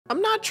I'm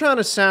not trying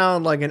to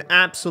sound like an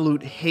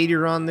absolute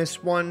hater on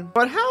this one,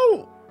 but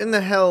how in the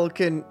hell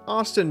can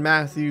Auston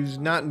Matthews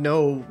not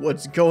know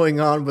what's going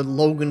on with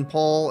Logan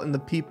Paul and the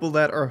people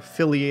that are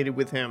affiliated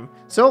with him?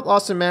 So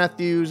Auston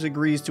Matthews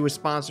agrees to a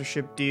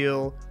sponsorship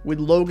deal with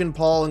Logan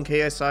Paul and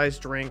KSI's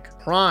drink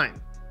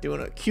Prime, doing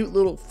a cute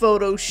little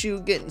photo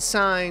shoot, getting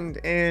signed.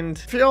 And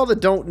for y'all that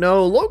don't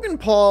know, Logan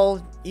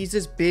Paul, he's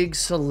this big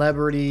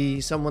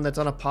celebrity, someone that's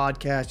on a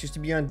podcast, used to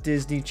be on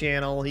Disney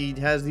Channel. He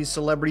has these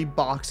celebrity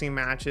boxing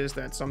matches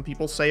that some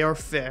people say are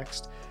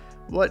fixed,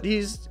 but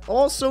he's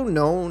also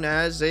known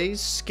as a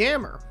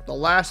scammer. The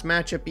last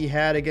matchup he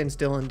had against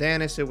Dylan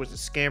Dennis, it was a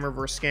scammer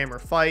versus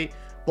scammer fight.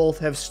 Both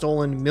have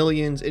stolen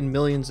millions and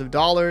millions of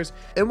dollars.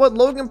 And what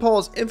Logan Paul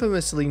is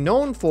infamously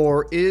known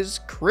for is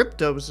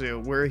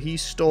CryptoZoo, where he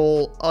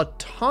stole a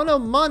ton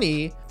of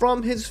money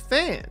from his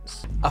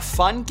fans. A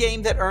fun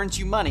game that earns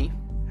you money.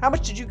 How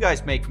much did you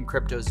guys make from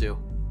CryptoZoo?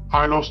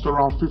 I lost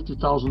around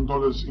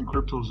 $50,000 in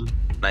CryptoZoo.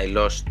 I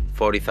lost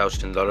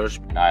 $40,000.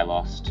 And I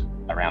lost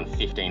around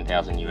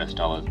 $15,000 US.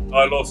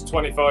 I lost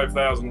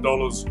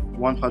 $25,000.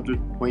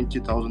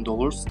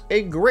 $120,000.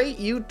 A great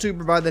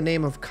YouTuber by the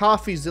name of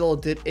CoffeeZilla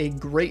did a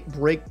great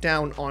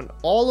breakdown on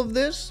all of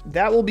this.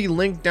 That will be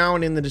linked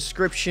down in the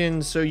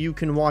description, so you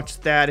can watch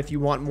that if you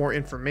want more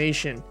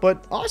information.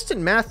 But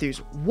Auston Matthews,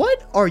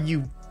 what are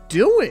you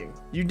doing?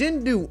 You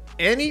didn't do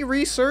any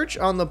research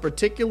on the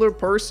particular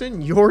person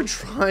you're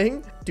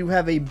trying to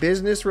have a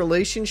business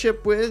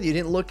relationship with. You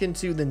didn't look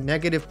into the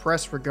negative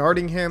press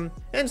regarding him.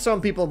 And some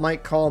people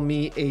might call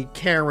me a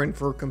Karen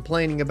for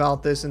complaining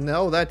about this, and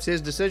no, that's his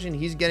decision.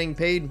 He's getting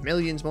paid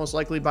millions, most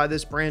likely by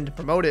this brand, to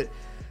promote it.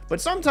 But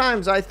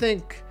sometimes I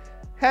think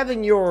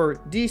having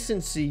your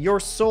decency, your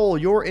soul,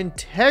 your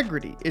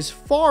integrity is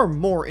far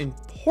more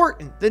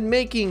important than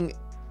making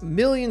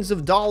millions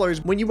of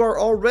dollars when you are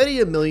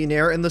already a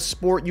millionaire in the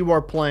sport you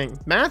are playing.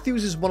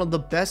 Matthews is one of the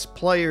best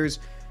players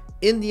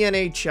in the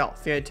NHL.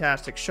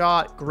 Fantastic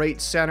shot,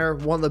 great center,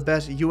 one of the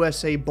best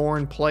USA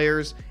born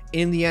players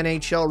in the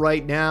NHL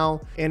right now.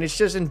 And it's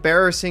just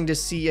embarrassing to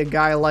see a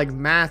guy like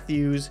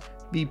Matthews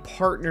be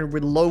partnered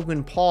with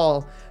Logan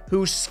Paul,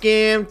 who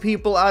scammed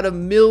people out of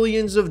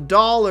millions of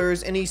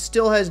dollars, and he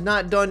still has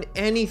not done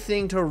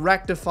anything to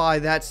rectify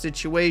that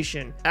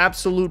situation.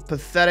 Absolute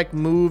pathetic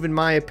move, in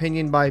my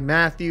opinion, by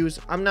Matthews.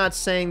 I'm not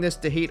saying this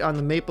to hate on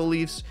the Maple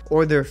Leafs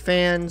or their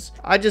fans.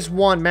 I just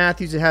want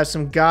Matthews to have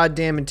some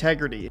goddamn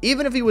integrity.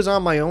 Even if he was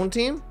on my own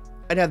team,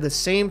 I'd have the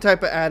same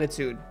type of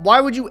attitude.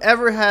 Why would you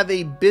ever have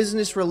a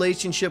business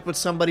relationship with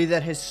somebody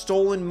that has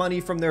stolen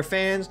money from their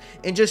fans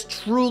and just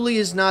truly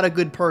is not a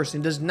good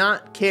person, does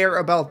not care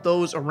about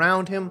those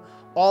around him?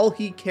 All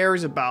he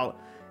cares about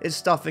is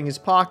stuffing his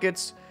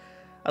pockets.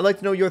 I'd like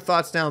to know your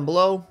thoughts down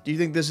below. Do you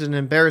think this is an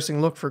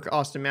embarrassing look for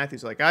Auston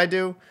Matthews like I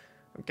do?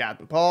 I'm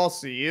Captain Paul.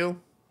 See you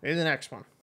in the next one.